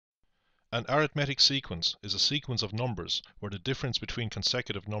An arithmetic sequence is a sequence of numbers where the difference between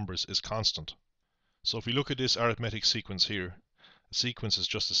consecutive numbers is constant. So if we look at this arithmetic sequence here, a sequence is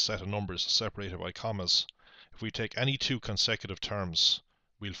just a set of numbers separated by commas. If we take any two consecutive terms,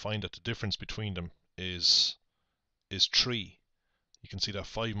 we'll find that the difference between them is 3. You can see that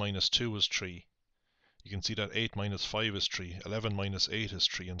 5 minus 2 is 3. You can see that 8 minus 5 is 3, 11 minus 8 is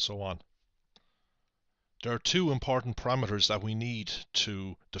 3, and so on. There are two important parameters that we need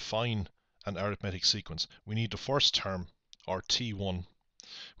to define an arithmetic sequence. We need the first term, or T1,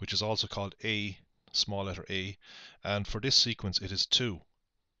 which is also called A, small letter a, and for this sequence it is 2.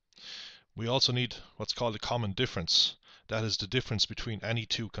 We also need what's called a common difference. That is the difference between any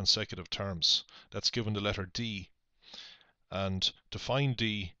two consecutive terms. That's given the letter D. And to find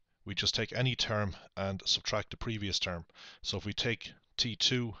D, we just take any term and subtract the previous term. So if we take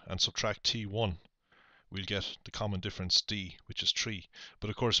T2 and subtract T1, we'll get the common difference D, which is 3. But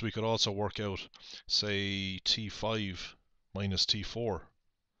of course we could also work out, say, T5 minus T4.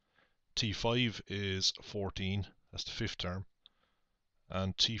 T5 is 14, that's the fifth term,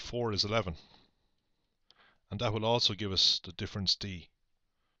 and T4 is 11. And that will also give us the difference D.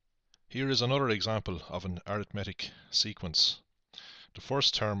 Here is another example of an arithmetic sequence. The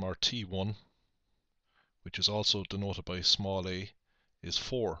first term, or T1, which is also denoted by small a, is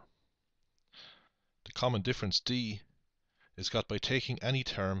 4. The common difference D is got by taking any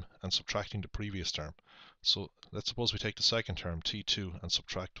term and subtracting the previous term. So let's suppose we take the second term, T2, and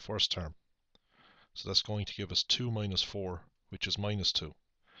subtract the first term. So that's going to give us 2 minus 4, which is minus 2.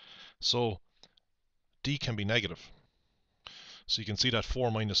 So D can be negative. So you can see that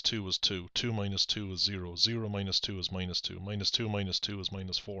 4 minus 2 is 2, 2 minus 2 is 0, 0 minus 2 is minus 2, minus 2 minus 2 is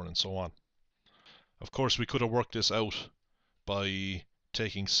minus 4, and so on. Of course, we could have worked this out by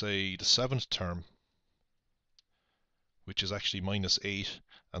taking, say, the seventh term, which is actually minus 8,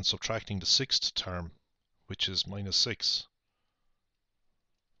 and subtracting the sixth term, which is minus 6.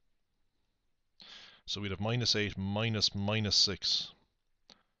 So we'd have minus 8 minus minus 6.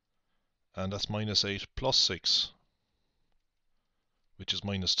 And that's minus 8 plus 6, which is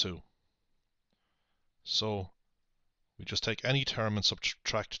minus 2. So we just take any term and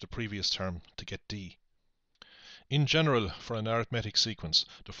subtract the previous term to get D. In general, for an arithmetic sequence,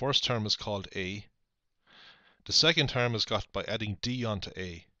 the first term is called A. The second term is got by adding D onto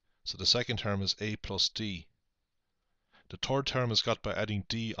A. So the second term is A plus D. The third term is got by adding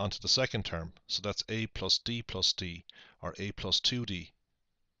D onto the second term. So that's A plus D, or A plus 2D.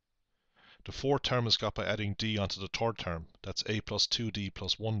 The fourth term is got by adding D onto the third term. That's A plus 2D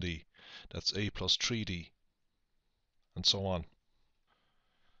plus 1D. That's A plus 3D. And so on.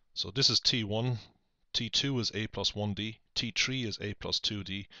 So this is T1. T2 is A plus 1D. T3 is A plus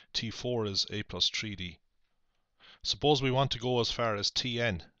 2D. T4 is A plus 3D. Suppose we want to go as far as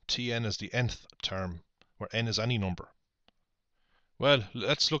Tn. Tn is the nth term, where n is any number. Well,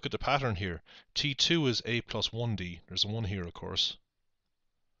 let's look at the pattern here. T2 is A plus 1D. There's a 1 here, of course.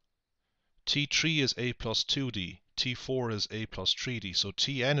 T3 is A plus 2D, T4 is A plus 3D, so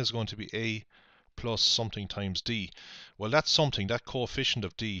Tn is going to be A plus something times D. Well, that's something, that coefficient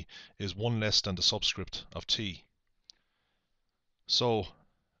of D is 1 less than the subscript of T. So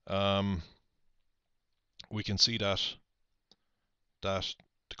we can see that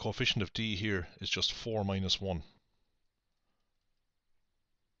the coefficient of D here is just 4 minus 1.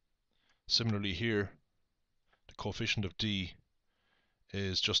 Similarly here, the coefficient of D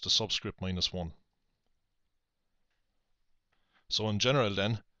is just a subscript minus 1. So in general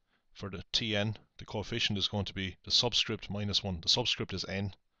then, for the Tn, the coefficient is going to be the subscript minus 1. The subscript is n,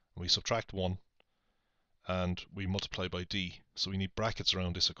 and we subtract 1, and we multiply by d. So we need brackets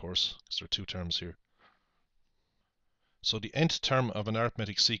around this, of course, because there are two terms here. So the nth term of an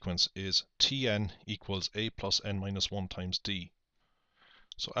arithmetic sequence is Tn equals A plus n minus 1 times d.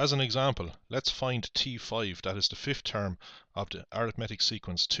 So as an example, let's find T5, that is the fifth term of the arithmetic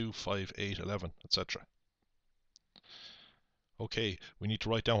sequence 2, 5, 8, 11, etc. Okay, we need to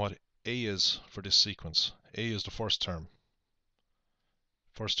write down what A is for this sequence. A is the first term.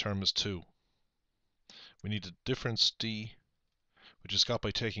 First term is 2. We need the difference D, which is got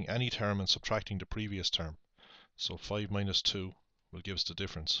by taking any term and subtracting the previous term. So 5 minus 2 will give us the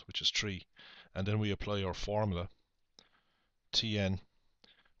difference, which is 3. And then we apply our formula. Tn,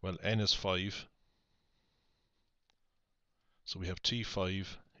 well, n is 5. So we have T5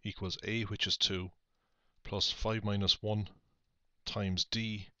 equals A, which is 2, plus 5 minus 1 times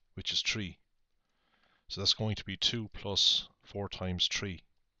D, which is 3. So that's going to be 2 plus 4 times 3.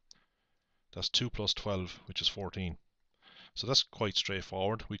 That's 2 plus 12, which is 14. So that's quite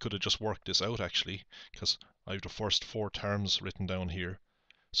straightforward. We could have just worked this out actually, because I have the first 4 terms written down here.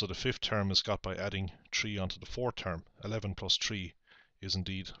 So the fifth term is got by adding 3 onto the fourth term. 11 plus 3 is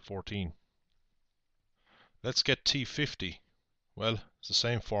indeed 14. Let's get T50. Well, it's the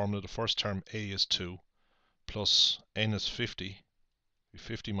same formula. The first term A is 2 plus n is 50.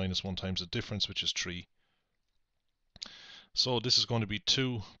 50 minus 1 times the difference, which is 3. So this is going to be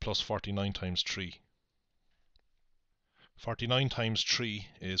 2 plus 49 times 3. 49 times 3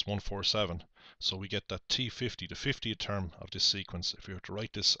 is 147. So we get that T50, the 50th term of this sequence. If we were to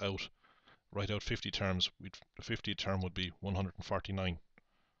write this out, write out 50 terms, the 50th term would be 149.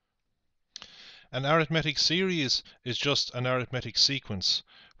 An arithmetic series is just an arithmetic sequence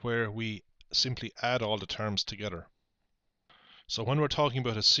where we simply add all the terms together. So when we're talking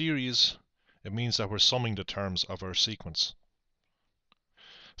about a series, it means that we're summing the terms of our sequence.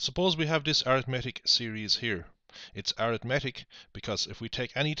 Suppose we have this arithmetic series here. It's arithmetic because if we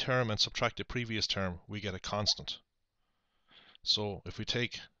take any term and subtract the previous term, we get a constant. So if we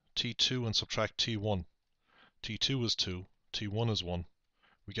take T2 and subtract T1, T2 is 2, T1 is 1,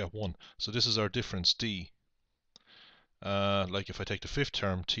 we get 1. So this is our difference, D. Like if I take the fifth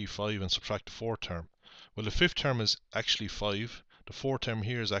term, T5, and subtract the fourth term. Well, the fifth term is actually 5. The fourth term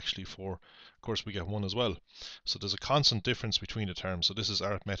here is actually 4. Of course, we get 1 as well. So there's a constant difference between the terms. So this is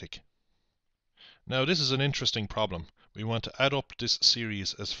arithmetic. Now this is an interesting problem. We want to add up this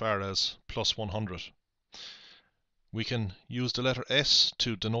series as far as plus 100. We can use the letter S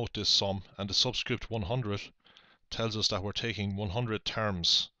to denote this sum, and the subscript 100 tells us that we're taking 100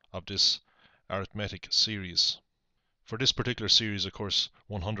 terms of this arithmetic series. For this particular series, of course,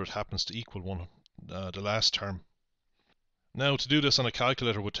 100 happens to equal the last term. Now to do this on a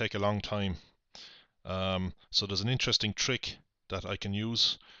calculator would take a long time. So there's an interesting trick that I can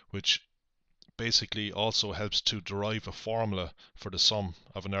use, which basically also helps to derive a formula for the sum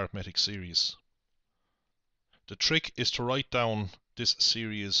of an arithmetic series. The trick is to write down this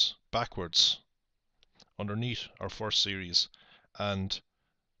series backwards underneath our first series and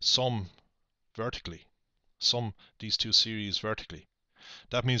sum vertically. Sum these two series vertically.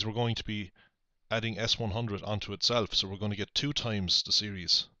 That means we're going to be adding S100 onto itself, so we're going to get 2 times the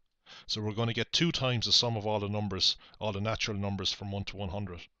series. So we're going to get 2 times the sum of all the numbers, all the natural numbers from 1 to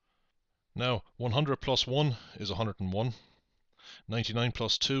 100. Now, 100 plus 1 is 101. 99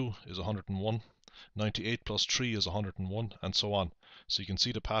 plus 2 is 101. 98 plus 3 is 101, and so on. So you can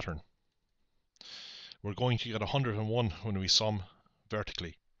see the pattern. We're going to get 101 when we sum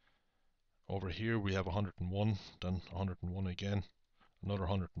vertically. Over here we have 101, then 101 again, another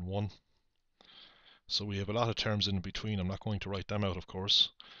 101. So we have a lot of terms in between. I'm not going to write them out, of course.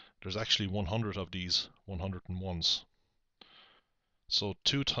 There's actually 100 of these 101s. So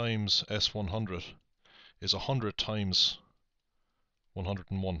 2 times S100 is 100 times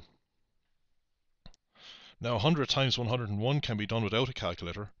 101. Now 100 times 101 can be done without a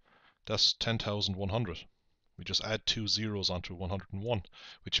calculator. That's 10,100. We just add 2 zeros onto 101,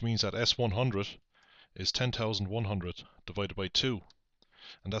 which means that S100 is 10,100 divided by 2,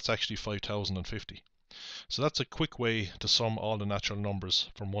 and that's actually 5,050. So that's a quick way to sum all the natural numbers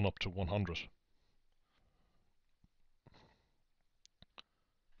from 1 up to 100.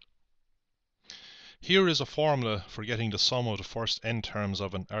 Here is a formula for getting the sum of the first n terms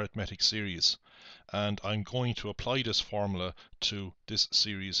of an arithmetic series, and I'm going to apply this formula to this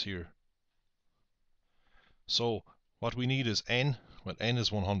series here. So what we need is n. Well, n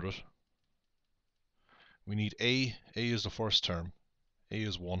is 100. We need a is the first term, a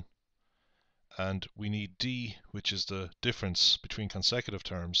is 1, and we need d, which is the difference between consecutive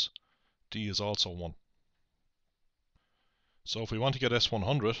terms. D is also 1. So if we want to get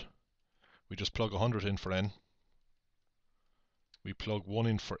S100, we just plug 100 in for n. We plug 1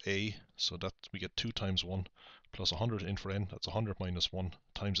 in for a, so that we get 2 times 1, plus 100 in for n, that's 100 minus 1,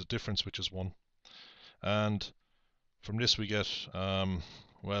 times the difference, which is 1. And from this we get,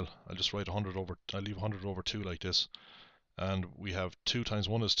 well, I'll just write 100 over, I'll leave 100 over 2 like this. And we have 2 times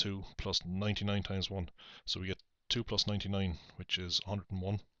 1 is 2, plus 99 times 1. So we get 2 plus 99, which is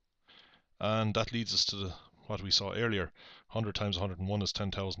 101. And that leads us to what we saw earlier. 100 times 101 is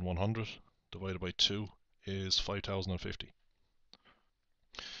 10,100, divided by 2 is 5,050.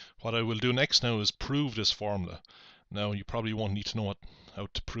 What I will do next now is prove this formula. Now you probably won't need to know how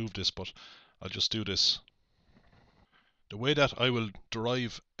to prove this, but I'll just do this. The way that I will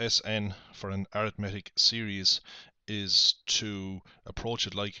derive Sn for an arithmetic series is to approach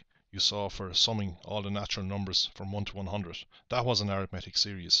it like you saw for summing all the natural numbers from 1 to 100. That was an arithmetic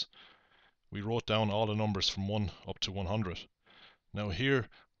series. We wrote down all the numbers from 1 up to 100. Now here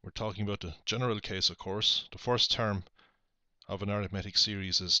we're talking about the general case, of course. The first term of an arithmetic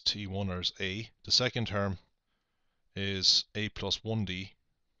series is T1, or is a. The second term is a plus 1d.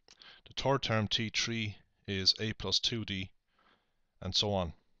 The third term, t3, is a plus 2d, and so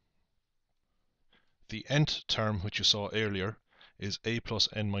on. The nth term, which you saw earlier, is a plus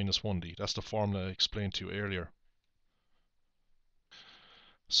n minus 1d. That's the formula I explained to you earlier.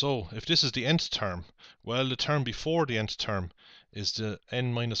 So, if this is the nth term, well, the term before the nth term is the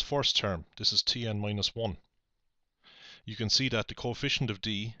n minus first term. This is tn minus 1. You can see that the coefficient of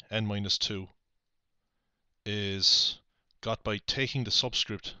d, n minus 2, is got by taking the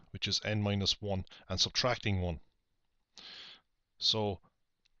subscript, which is n minus 1, and subtracting 1. So,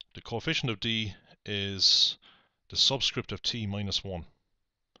 the coefficient of d is the subscript of t minus 1.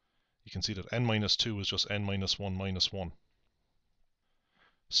 You can see that n minus 2 is just n minus 1 minus 1.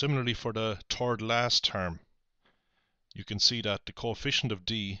 Similarly, for the third last term, you can see that the coefficient of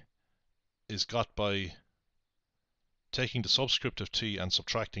d is got by taking the subscript of t and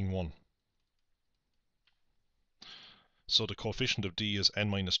subtracting 1. So the coefficient of d is n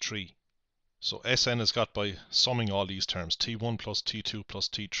minus 3. So Sn is got by summing all these terms, t1 plus t2 plus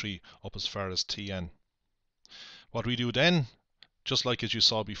t3 up as far as tn. What we do then, just like as you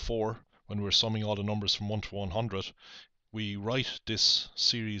saw before, when we were summing all the numbers from 1 to 100, we write this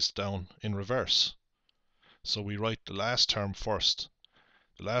series down in reverse. So we write the last term first.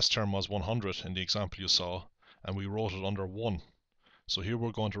 The last term was 100 in the example you saw, and we wrote it under 1. So here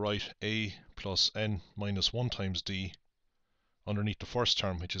we're going to write a plus n minus 1 times d underneath the first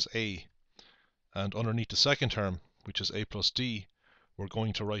term, which is a. And underneath the second term, which is a plus d, we're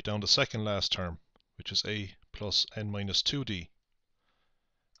going to write down the second last term, which is a plus n minus 2d.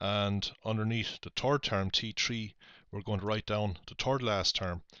 And underneath the third term, t3, we're going to write down the third last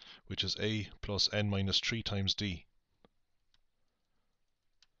term, which is a plus n minus 3 times d.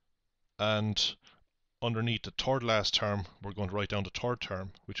 And underneath the third last term, we're going to write down the third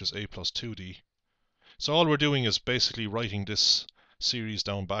term, which is a plus 2d. So all we're doing is basically writing this series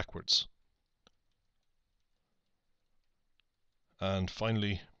down backwards. And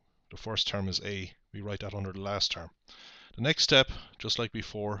finally, the first term is a. We write that under the last term. The next step, just like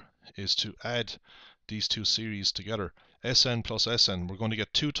before, is to add these two series together. Sn plus Sn, we're going to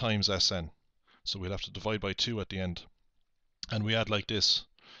get 2 times Sn. So we'll have to divide by 2 at the end. And we add like this.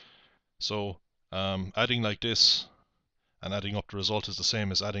 So adding like this and adding up the result is the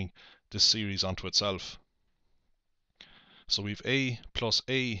same as adding this series onto itself. So we've a plus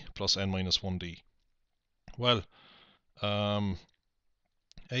n minus 1d. Well,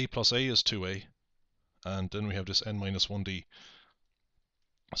 a plus a is 2a, and then we have this n minus 1d.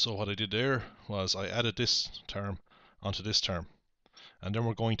 So what I did there was I added this term onto this term, and then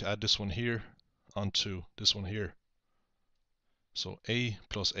we're going to add this one here onto this one here. So a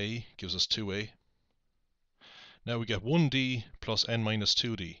plus a gives us 2a. Now we get 1d plus n minus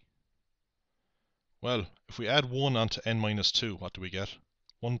 2d. Well, if we add 1 onto n minus 2, what do we get?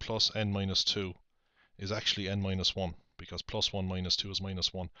 1 plus n minus 2 is actually n minus 1, because plus 1 minus 2 is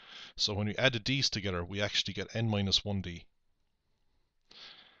minus 1. So when we add the d's together, we actually get n minus 1d.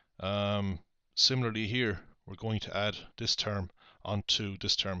 Similarly here, we're going to add this term onto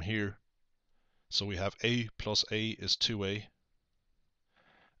this term here. So we have a plus a is 2a,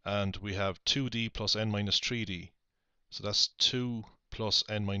 and we have 2d plus n minus 3d. So that's 2 plus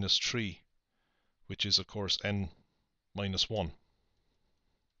n minus 3, which is of course n minus 1.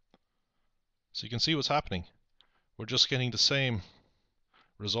 So you can see what's happening. We're just getting the same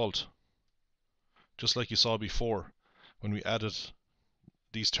result, just like you saw before when we added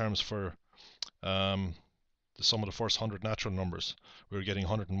these terms for the sum of the first 100 natural numbers. We were getting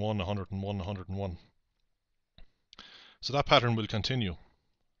 101, 101, 101. So that pattern will continue.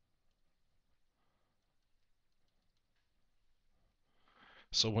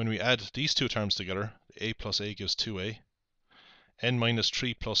 So when we add these two terms together, a plus a gives 2a. n minus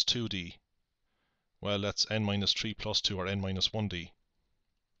 3 plus 2d. Well, that's n minus 3 plus 2, or n minus 1d.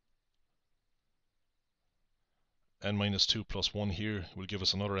 n minus 2 plus 1 here will give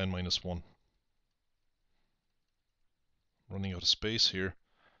us another n minus 1. Running out of space here.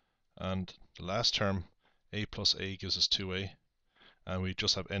 And the last term, a plus a gives us 2a. And we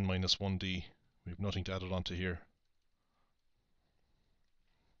just have n minus 1d. We have nothing to add it onto here.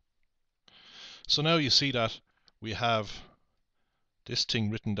 So now you see that we have this thing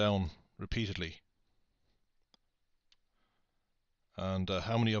written down repeatedly. And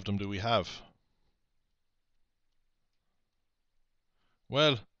how many of them do we have?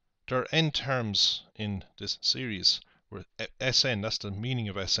 Well, there are n terms in this series, where Sn, that's the meaning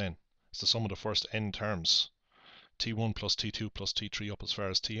of Sn. It's the sum of the first n terms. T1 plus T2 plus T3 up as far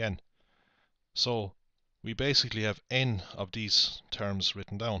as Tn. So we basically have n of these terms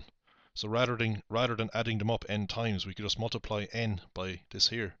written down. So rather than adding them up n times, we could just multiply n by this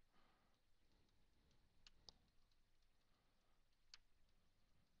here.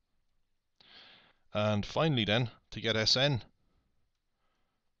 And finally then, to get Sn,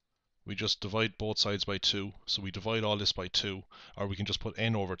 we just divide both sides by 2. So we divide all this by 2, or we can just put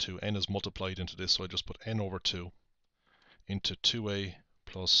n over 2. N is multiplied into this, so I just put n over 2 into 2a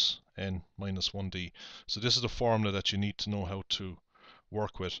plus n minus 1d. So this is the formula that you need to know how to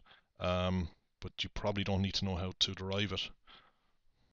work with, but you probably don't need to know how to derive it.